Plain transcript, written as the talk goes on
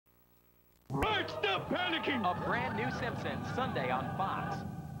Right, stop panicking! A brand new Simpsons, Sunday on Fox.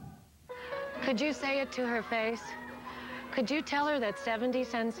 Could you say it to her face? Could you tell her that 70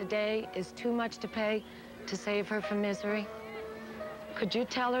 cents a day is too much to pay to save her from misery? Could you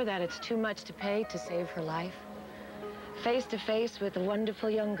tell her that it's too much to pay to save her life? Face to face with a wonderful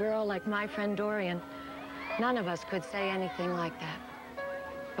young girl like my friend Dorian, none of us could say anything like that.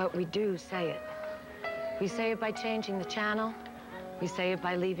 But we do say it. We say it by changing the channel. We say it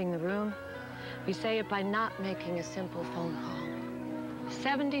by leaving the room. We say it by not making a simple phone call.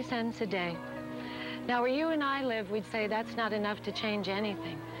 70 cents a day. Now, where you and I live, we'd say that's not enough to change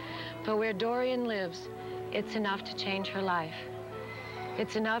anything. But where Dorian lives, it's enough to change her life.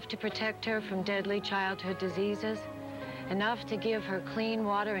 It's enough to protect her from deadly childhood diseases, enough to give her clean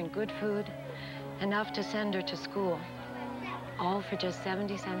water and good food, enough to send her to school. All for just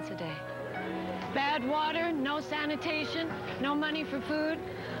 70 cents a day. Bad water, no sanitation, no money for food.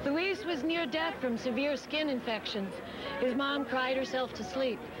 Luis was near death from severe skin infections. His mom cried herself to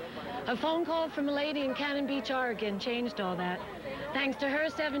sleep. A phone call from a lady in Cannon Beach, Oregon changed all that. Thanks to her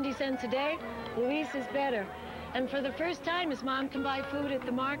 70 cents a day, Luis is better. And for the first time, his mom can buy food at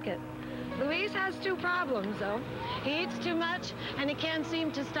the market. Luis has two problems, though. He eats too much, and he can't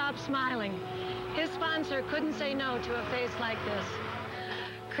seem to stop smiling. His sponsor couldn't say no to a face like this.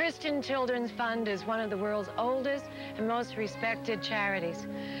 Christian Children's Fund is one of the world's oldest and most respected charities.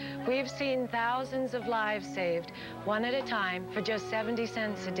 We've seen thousands of lives saved, one at a time, for just 70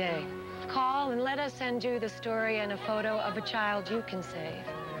 cents a day. Call and let us send you the story and a photo of a child you can save.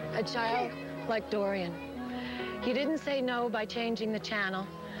 A child like Dorian. He didn't say no by changing the channel.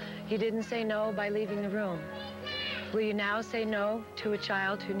 He didn't say no by leaving the room. Will you now say no to a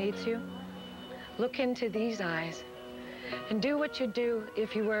child who needs you? Look into these eyes and do what you'd do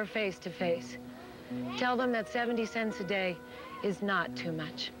if you were face to face. Tell them that 70 cents a day is not too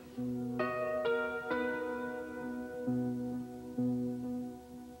much.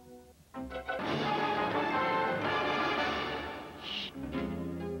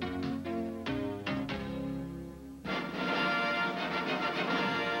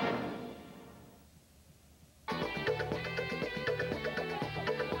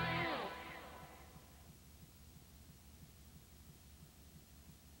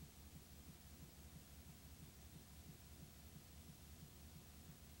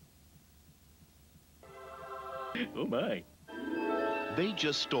 Oh, my. They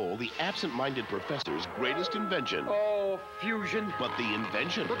just stole the absent-minded professor's greatest invention. Oh, fusion. But the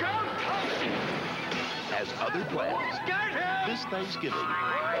invention Look out! has other plans. Get him! This Thanksgiving,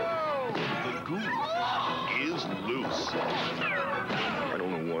 Whoa! the goo is loose. I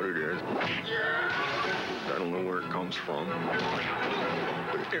don't know what it is. I don't know where it comes from.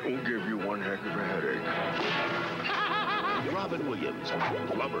 But it will give you one heck of a headache. Robin Williams,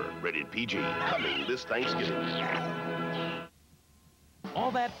 Blubber, rated PG, coming this Thanksgiving.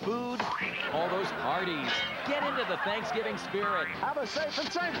 All that food, all those parties. Get into the Thanksgiving spirit. Have a safe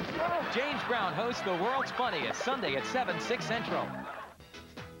and safe. James Brown hosts the world's funniest Sunday at 7, 6 Central.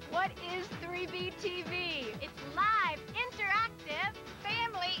 What is 3B TV? It's live, interactive,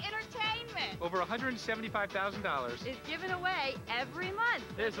 family entertainment. Over $175,000 Is given away every month.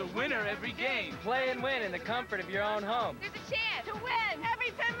 There's a winner every game. Play and win in the comfort of your own home. There's a chance to win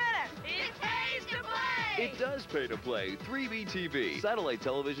every 10 minutes. It pays to play. It does pay to play. 3B TV, satellite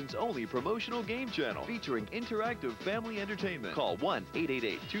television's only promotional game channel featuring interactive family entertainment. Call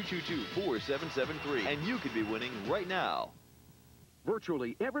 1-888-222-4773 and you could be winning right now.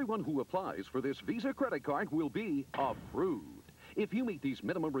 Virtually everyone who applies for this Visa credit card will be approved. If you meet these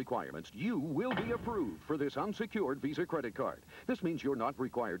minimum requirements, you will be approved for this unsecured Visa credit card. This means you're not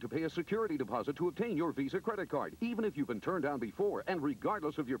required to pay a security deposit to obtain your Visa credit card, even if you've been turned down before and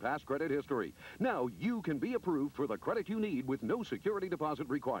regardless of your past credit history. Now you can be approved for the credit you need with no security deposit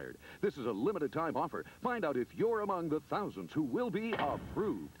required. This is a limited time offer. Find out if you're among the thousands who will be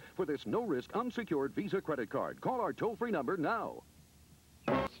approved for this no-risk unsecured Visa credit card. Call our toll-free number now.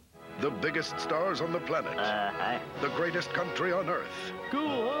 The biggest stars on the planet. The greatest country on earth.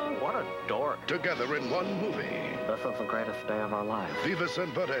 Cool, huh? What a dork. Together in one movie. This is the greatest day of our lives. Beavis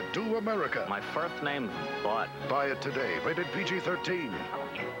and Butthead Do America. My first name's Butt. Buy it today. Rated PG-13.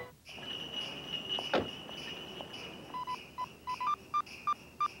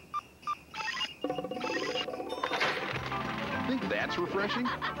 Think that's refreshing?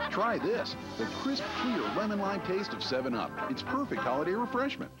 Try this. The crisp, clear lemon-lime taste of 7-Up. It's perfect holiday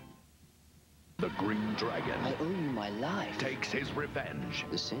refreshment. The Green Dragon. I owe you my life. Takes his revenge.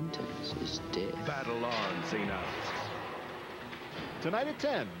 The sentence is death. Battle on, Cena. Tonight at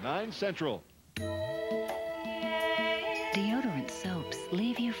 10, 9 Central. Deodorant soaps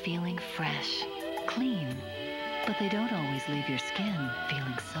leave you feeling fresh, clean, but they don't always leave your skin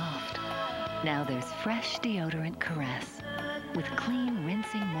feeling soft. Now there's Fresh Deodorant Caress with clean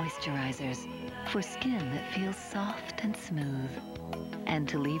rinsing moisturizers for skin that feels soft and smooth. And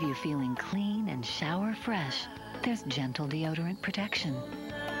to leave you feeling clean and shower fresh, there's Gentle Deodorant Protection.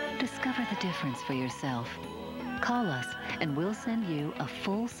 Discover the difference for yourself. Call us and we'll send you a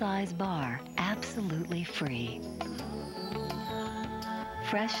full-size bar absolutely free.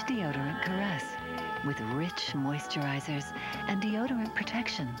 Fresh Deodorant Caress with rich moisturizers and deodorant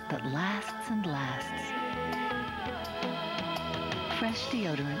protection that lasts and lasts. Fresh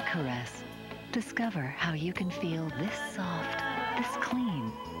Deodorant Caress. Discover how you can feel this soft, this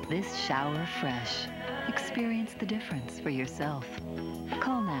clean, this shower fresh. Experience the difference for yourself.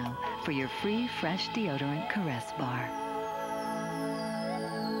 Call now for your free Fresh Deodorant Caress bar.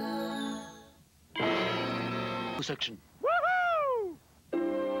 Section.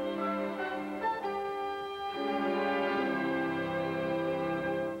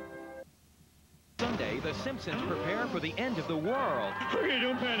 Sunday, the Simpsons prepare for the end of the world. Okay,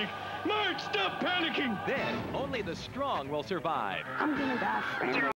 don't panic. Marge, stop panicking! Then, only the strong will survive. I'm gonna die, friend.